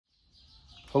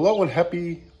Hello and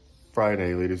happy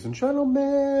Friday, ladies and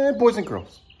gentlemen, boys and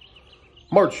girls.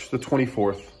 March the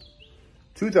 24th,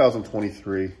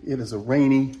 2023. It is a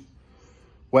rainy,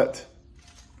 wet,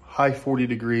 high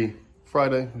 40-degree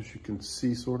Friday, as you can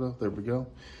see, sort of. There we go.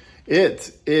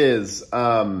 It is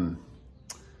not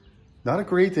a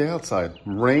great day outside.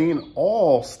 Rain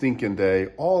all stinking day,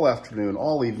 all afternoon,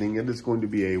 all evening. It is going to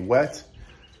be a wet,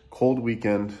 cold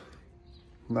weekend.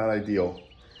 Not ideal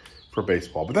for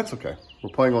baseball, but that's okay. We're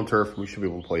playing on turf, and we should be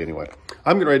able to play anyway.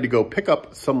 I'm getting ready to go pick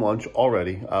up some lunch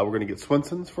already. We're going to get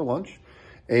Swenson's for lunch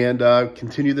and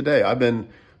continue the day. I've been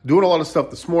doing a lot of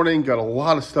stuff this morning, got a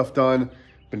lot of stuff done.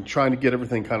 Been trying to get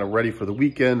everything kind of ready for the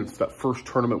weekend. It's that first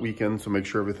tournament weekend, so make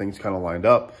sure everything's kind of lined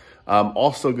up. I'm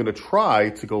also going to try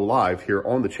to go live here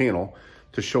on the channel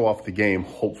to show off the game,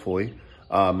 hopefully.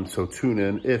 So tune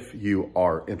in if you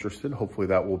are interested. Hopefully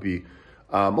that will be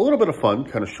a little bit of fun,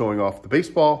 kind of showing off the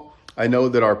baseball. I know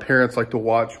that our parents like to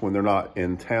watch when they're not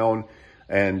in town,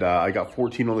 and I got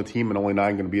 14 on the team and only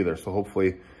 9 going to be there. So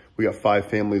hopefully we got 5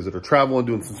 families that are traveling,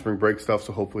 doing some spring break stuff.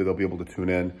 So hopefully they'll be able to tune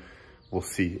in. We'll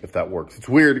see if that works. It's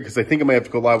weird because I think I may have to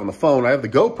go live on the phone. I have the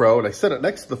GoPro and I set it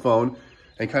next to the phone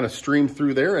and kind of stream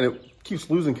through there, and it keeps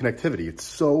losing connectivity. It's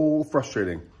so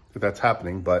frustrating that that's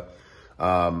happening. But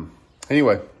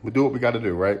anyway, we do what we got to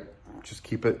do, right? Just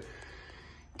keep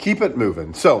it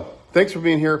moving. So thanks for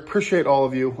being here. Appreciate all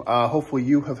of you. Hopefully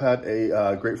you have had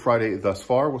a great Friday thus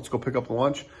far. Let's go pick up the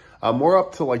lunch. We're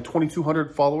up to like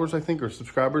 2,200 followers, I think, or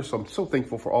subscribers. So I'm so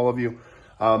thankful for all of you.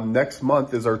 Next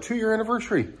month is our 2-year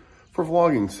anniversary for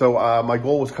vlogging. So my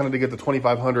goal was kind of to get to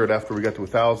 2,500 after we got to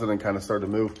 1,000 and kind of started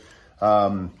to move.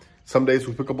 Some days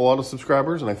we pick up a lot of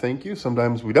subscribers and I thank you.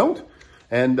 Sometimes we don't,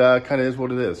 and kind of is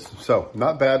what it is. So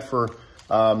not bad for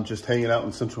just hanging out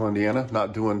in central Indiana,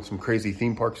 not doing some crazy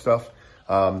theme park stuff.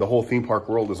 The whole theme park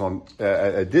world is on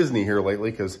at Disney here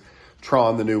lately because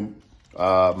Tron, the new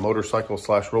motorcycle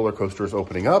 / roller coaster, is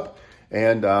opening up,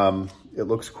 and it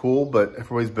looks cool, but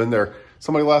everybody's been there.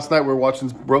 Somebody last night we were watching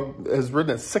has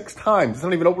ridden it 6 times. It's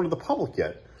not even open to the public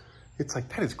yet. It's like,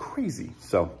 that is crazy.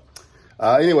 So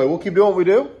anyway, we'll keep doing what we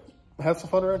do. Have some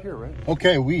fun around here, right?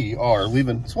 Okay, we are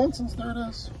leaving Swenson's. There it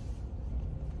is.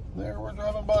 There, we're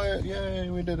driving by it. Yay,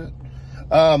 we did it.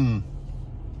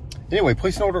 Anyway,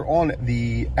 placed an order on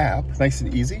the app, nice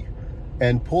and easy,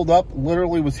 and pulled up,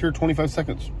 literally was here 25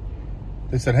 seconds.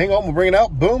 They said, hang on, we'll bring it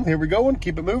out. Boom, here we go, and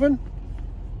keep it moving.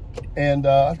 And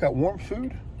I've got warm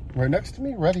food right next to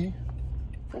me, ready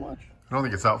for lunch. I don't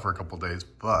think it's out for a couple days,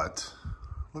 but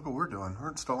look what we're doing.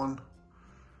 We're installing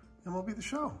MLB The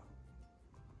Show.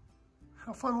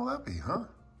 How fun will that be, huh?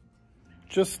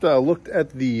 Just looked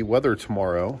at the weather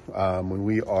tomorrow when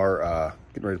we are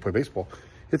getting ready to play baseball.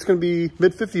 It's going to be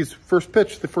mid-50s first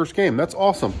pitch, the first game. That's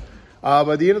awesome.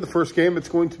 By the end of the first game, it's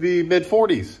going to be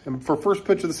mid-40s. And for first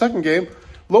pitch of the second game,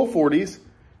 low 40s.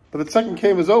 But the second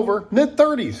game is over,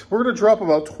 mid-30s. We're going to drop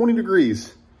about 20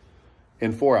 degrees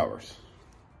in 4 hours.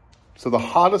 So the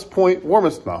hottest point,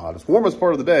 warmest part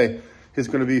of the day is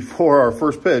going to be for our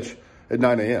first pitch at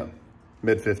 9 a.m.,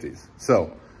 mid-50s.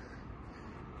 So,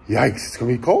 yikes, it's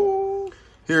going to be cold.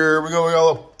 Here we go, we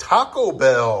got a Taco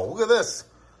Bell. Look at this.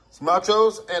 Some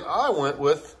nachos, and I went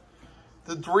with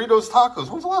the Doritos tacos.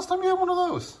 When's the last time you had one of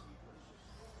those?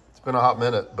 It's been a hot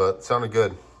minute, but it sounded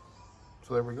good.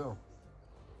 So there we go.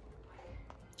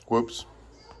 Whoops.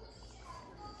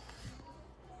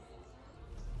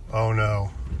 Oh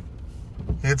no.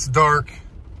 It's dark.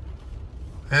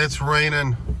 It's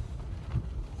raining.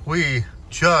 We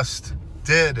just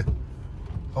did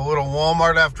a little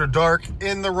Walmart after dark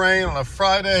in the rain on a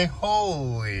Friday.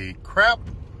 Holy crap.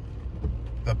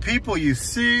 The people you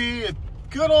see at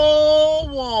good old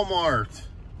Walmart.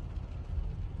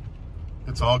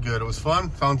 It's all good. It was fun.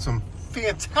 Found some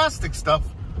fantastic stuff.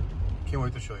 Can't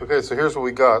wait to show you. Okay, so here's what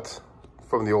we got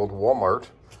from the old Walmart.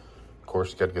 Of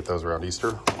course, you got to get those around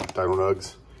Easter. Dino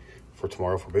Nugs for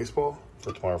tomorrow for baseball.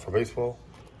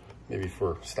 Maybe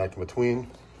for snack in between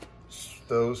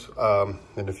those.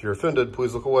 And if you're offended,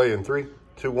 please look away in 3,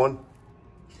 2, 1.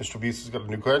 Mr. Beast has got a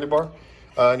new candy bar.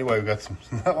 Anyway, we got some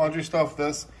laundry stuff,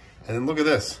 this, and then look at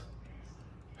this.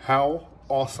 How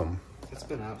awesome. It's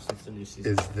been out since the new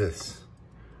season. Is this?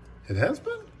 It has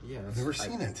been? Yeah. I've never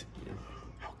seen it. Yeah.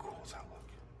 How cool does that look?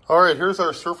 All right, here's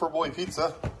our Surfer Boy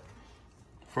pizza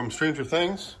from Stranger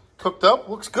Things. Cooked up,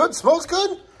 looks good, smells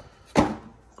good.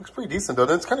 Looks pretty decent,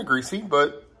 doesn't it? It's kind of greasy,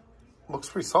 but looks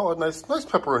pretty solid. Nice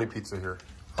pepperoni pizza here.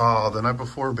 Oh, the night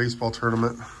before baseball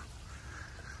tournament.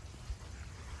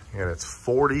 And it's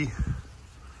 40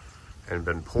 and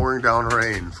been pouring down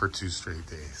rain for 2 straight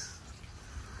days.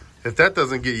 If that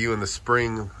doesn't get you in the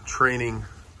spring training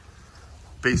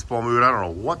baseball mood, I don't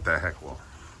know what the heck will.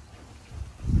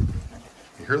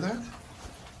 hear that?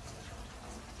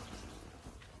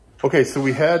 Okay, so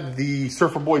we had the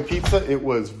Surfer Boy pizza. It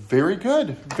was very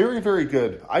good. Very, very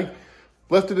good. I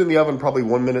left it in the oven probably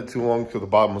 1 minute too long because the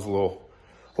bottom was a little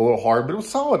hard, but it was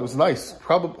solid. It was nice.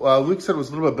 Probably Luke said it was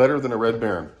a little bit better than a Red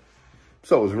Baron.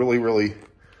 So it was really, really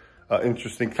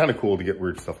interesting. Kind of cool to get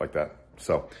weird stuff like that.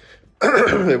 So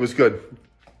it was good.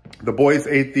 The boys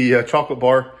ate the chocolate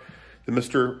bar, the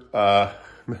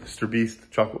Mr. Beast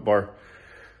chocolate bar,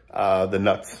 the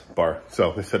nuts bar.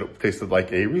 So they said it tasted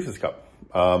like a Reese's cup.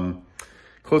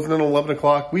 Closing in at 11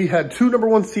 o'clock. We had 2 number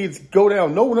 1 seeds go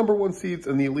down. No number 1 seeds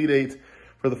in the Elite Eight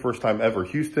for the first time ever.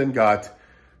 Houston got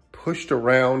pushed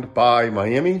around by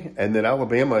Miami, and then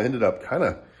Alabama ended up kind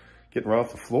of getting run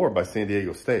off the floor by San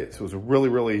Diego State. So it was a really,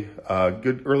 really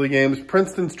good early games.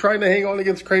 Princeton's trying to hang on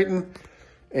against Creighton,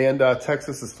 and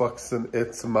Texas is flexing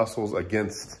its muscles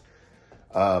against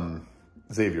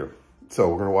Xavier. So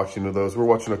we're going to watch into those. We're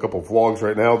watching a couple of vlogs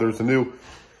right now. There's a new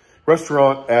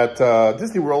restaurant at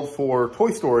Disney World for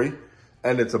Toy Story,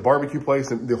 and it's a barbecue place,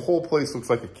 and the whole place looks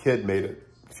like a kid made it,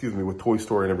 with Toy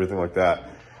Story and everything like that.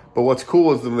 But what's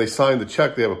cool is when they sign the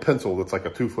check, they have a pencil that's like a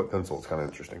 2-foot pencil. It's kind of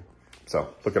interesting. So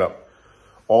look it up.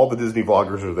 All the Disney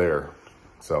vloggers are there.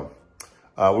 So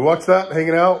we watched that,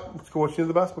 hanging out. Let's go watch the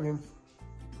basketball games.